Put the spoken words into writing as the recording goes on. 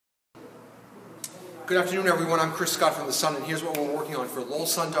Good afternoon, everyone. I'm Chris Scott from The Sun, and here's what we're working on for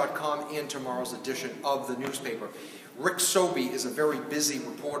LowellSun.com and tomorrow's edition of the newspaper. Rick Sobey is a very busy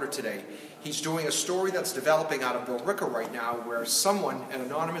reporter today. He's doing a story that's developing out of Billerica right now, where someone, an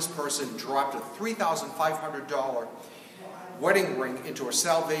anonymous person, dropped a $3,500 wedding ring into a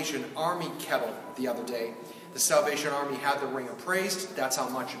Salvation Army kettle the other day. The Salvation Army had the ring appraised. That's how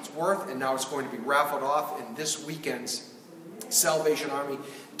much it's worth, and now it's going to be raffled off in this weekend's Salvation Army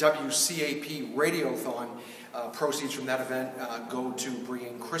WCAP Radiothon. Proceeds from that event go to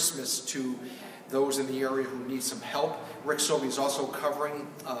bringing Christmas to those in the area who need some help. Rick Sobey is also covering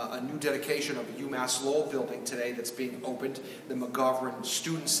a new dedication of a UMass Lowell building today that's being opened, the McGauvron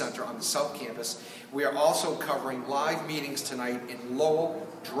Student Center on the South Campus. We are also covering live meetings tonight in Lowell,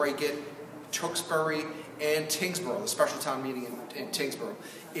 Dracut, Tewksbury, and Tyngsboro, the Special Town Meeting in Tyngsboro.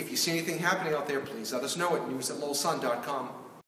 If you see anything happening out there, please let us know at news@lowellsun.com.